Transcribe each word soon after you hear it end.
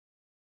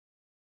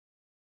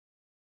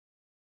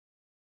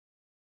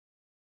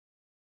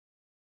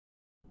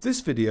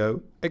This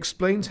video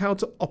explains how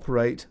to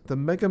operate the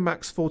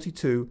Megamax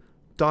 42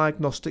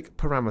 diagnostic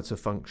parameter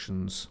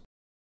functions.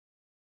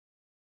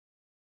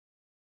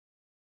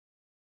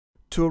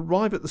 To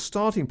arrive at the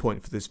starting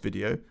point for this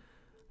video,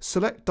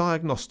 select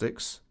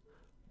Diagnostics,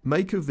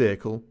 Make of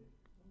Vehicle,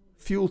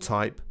 Fuel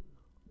Type,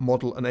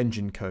 Model and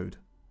Engine Code.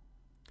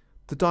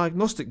 The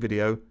diagnostic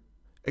video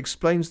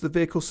explains the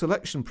vehicle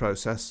selection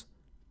process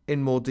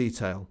in more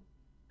detail.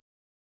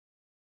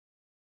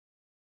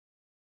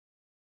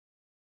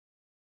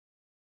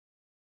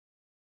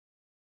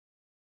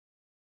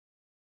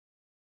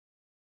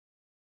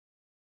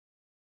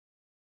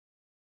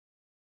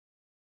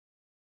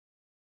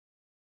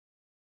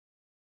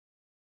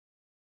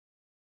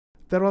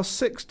 There are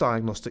 6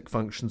 diagnostic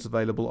functions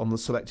available on the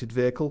selected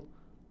vehicle.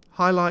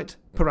 Highlight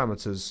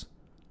Parameters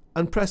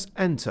and press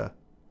Enter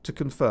to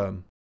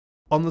confirm.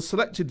 On the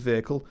selected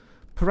vehicle,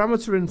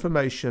 parameter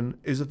information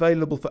is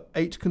available for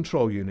 8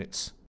 control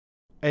units: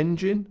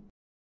 engine,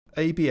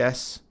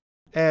 ABS,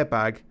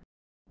 airbag,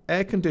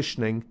 air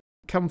conditioning,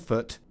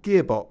 comfort,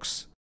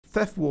 gearbox,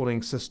 theft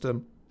warning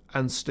system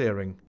and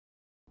steering.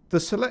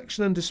 The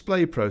selection and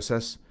display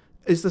process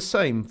is the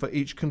same for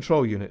each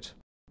control unit.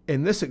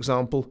 In this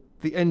example,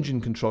 the engine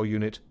control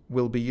unit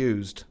will be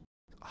used.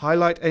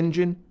 Highlight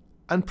Engine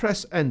and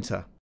press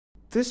Enter.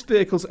 This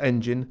vehicle's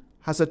engine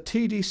has a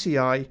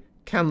TDCI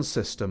CAN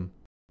system.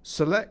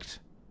 Select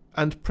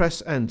and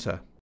press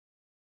Enter.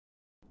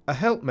 A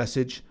help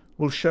message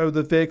will show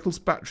the vehicle's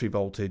battery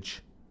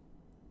voltage.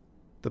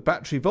 The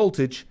battery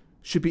voltage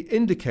should be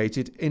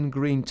indicated in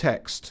green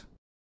text.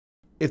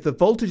 If the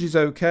voltage is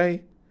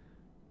OK,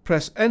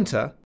 press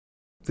Enter.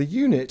 The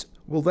unit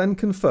will then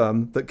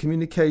confirm that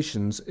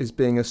communications is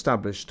being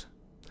established,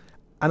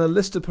 and a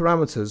list of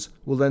parameters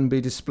will then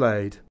be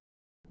displayed.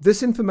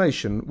 This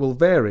information will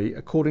vary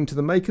according to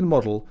the make and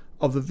model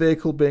of the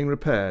vehicle being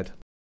repaired.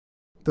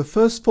 The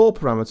first 4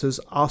 parameters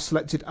are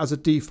selected as a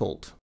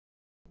default.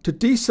 To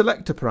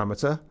deselect a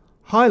parameter,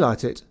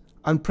 highlight it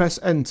and press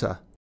Enter.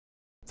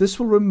 This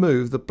will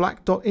remove the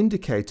black dot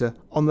indicator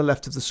on the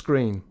left of the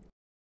screen.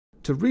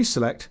 To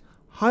reselect,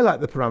 highlight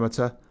the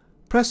parameter,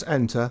 press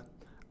Enter,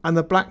 and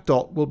the black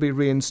dot will be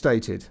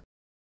reinstated.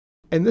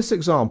 In this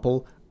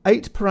example,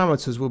 8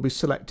 parameters will be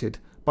selected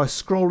by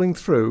scrolling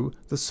through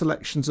the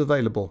selections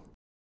available.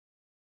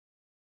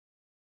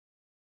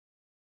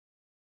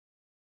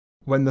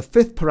 When the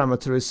 5th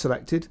parameter is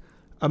selected,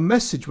 a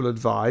message will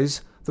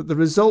advise that the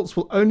results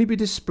will only be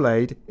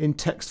displayed in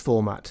text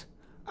format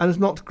and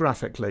not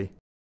graphically,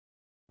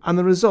 and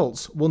the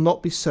results will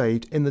not be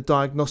saved in the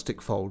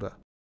diagnostic folder.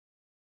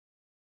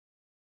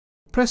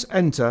 Press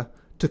Enter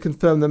to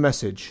confirm the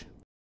message.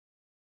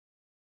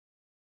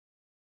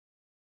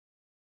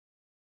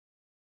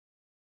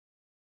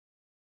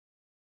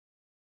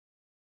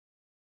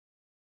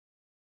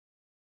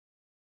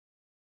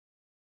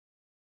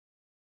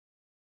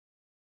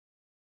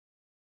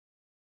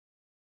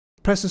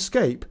 Press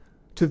Escape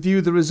to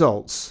view the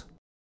results,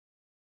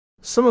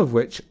 some of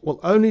which will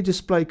only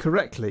display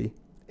correctly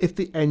if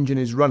the engine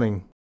is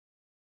running.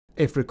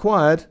 If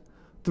required,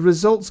 the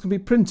results can be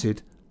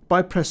printed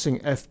by pressing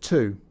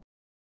F2.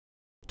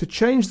 To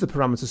change the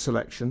parameter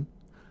selection,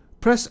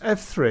 press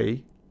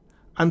F3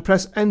 and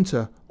press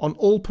Enter on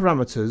all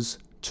parameters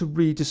to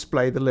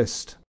re-display the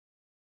list.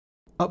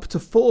 Up to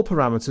 4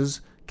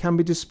 parameters can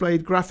be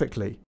displayed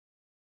graphically,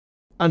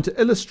 and to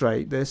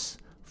illustrate this,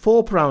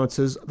 4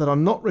 parameters that are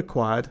not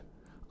required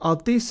are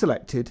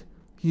deselected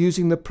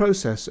using the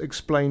process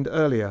explained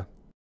earlier.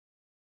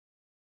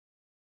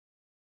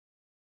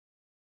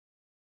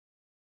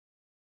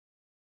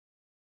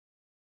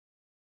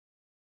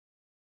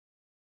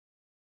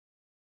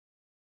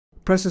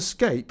 Press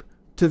Escape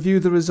to view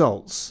the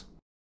results.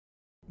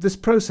 This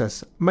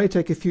process may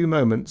take a few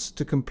moments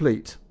to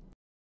complete.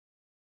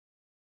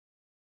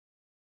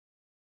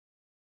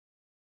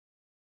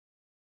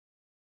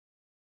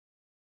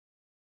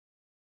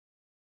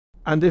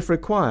 And if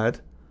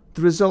required,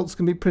 the results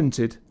can be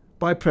printed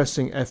by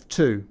pressing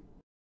F2.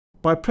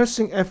 By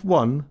pressing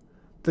F1,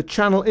 the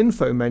Channel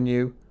Info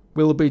menu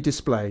will be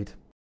displayed.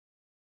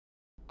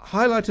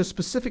 Highlight a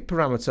specific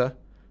parameter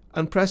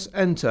and press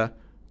Enter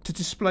to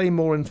display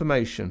more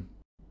information.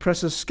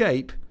 Press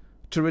Escape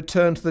to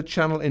return to the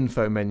Channel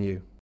Info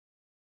menu.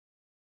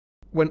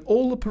 When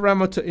all the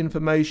parameter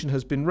information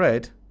has been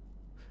read,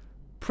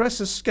 press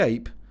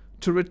Escape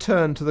to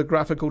return to the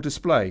graphical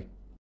display.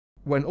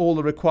 When all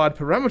the required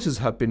parameters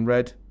have been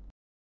read,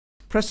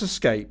 press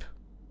Escape,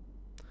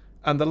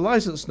 and the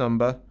license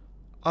number,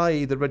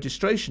 i.e. the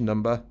registration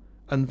number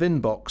and VIN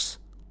box,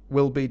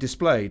 will be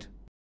displayed.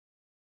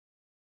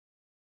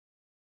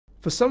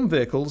 For some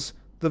vehicles,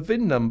 the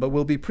VIN number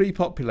will be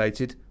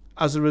pre-populated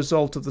as a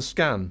result of the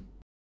scan.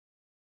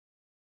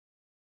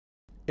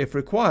 If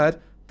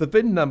required, the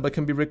VIN number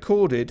can be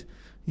recorded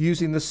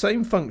using the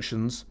same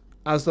functions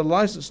as the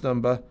license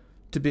number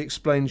to be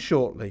explained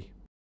shortly.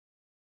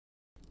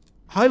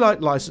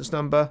 Highlight license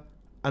number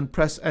and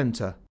press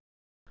Enter.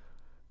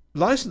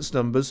 License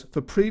numbers for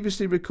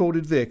previously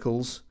recorded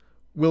vehicles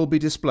will be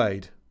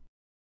displayed.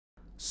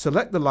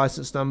 Select the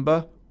license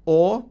number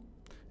Or,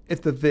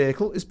 if the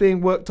vehicle is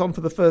being worked on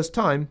for the first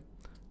time,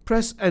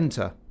 press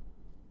Enter.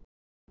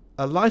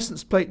 A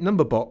license plate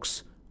number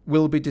box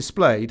will be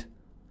displayed,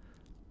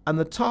 and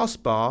the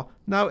taskbar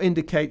now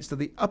indicates that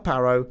the up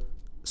arrow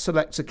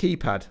selects a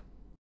keypad.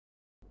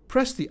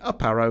 Press the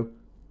up arrow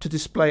to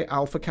display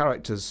alpha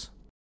characters,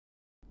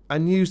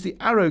 and use the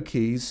arrow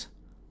keys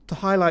to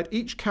highlight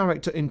each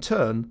character in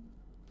turn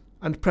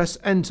and press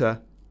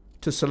Enter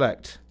to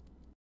select.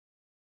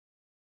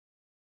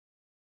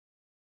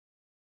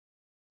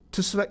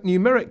 To select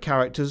numeric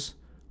characters,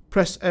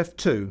 press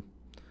F2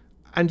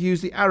 and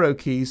use the arrow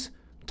keys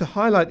to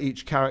highlight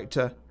each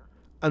character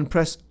and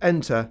press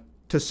Enter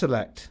to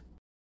select.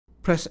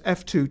 Press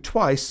F2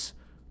 twice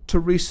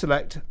to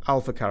reselect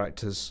alpha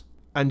characters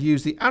and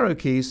use the arrow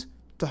keys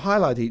to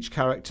highlight each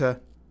character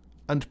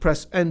and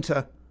press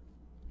Enter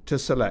to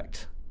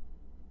select.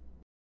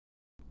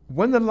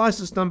 When the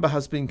license number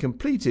has been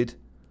completed,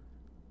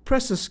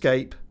 press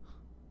Escape,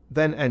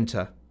 then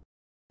Enter,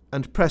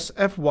 and press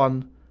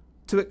F1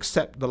 to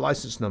accept the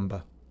license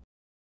number.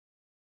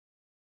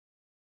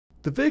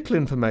 The vehicle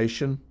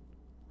information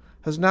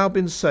has now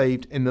been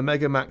saved in the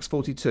Megamax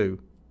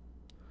 42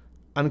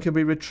 and can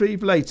be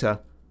retrieved later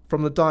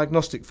from the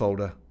Diagnostic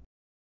folder.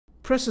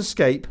 Press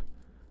Escape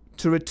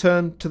to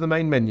return to the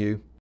main menu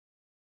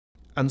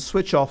and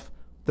switch off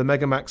the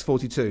Megamax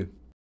 42.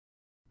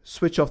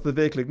 Switch off the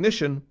vehicle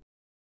ignition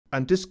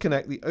and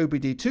disconnect the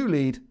OBD2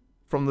 lead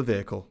from the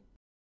vehicle.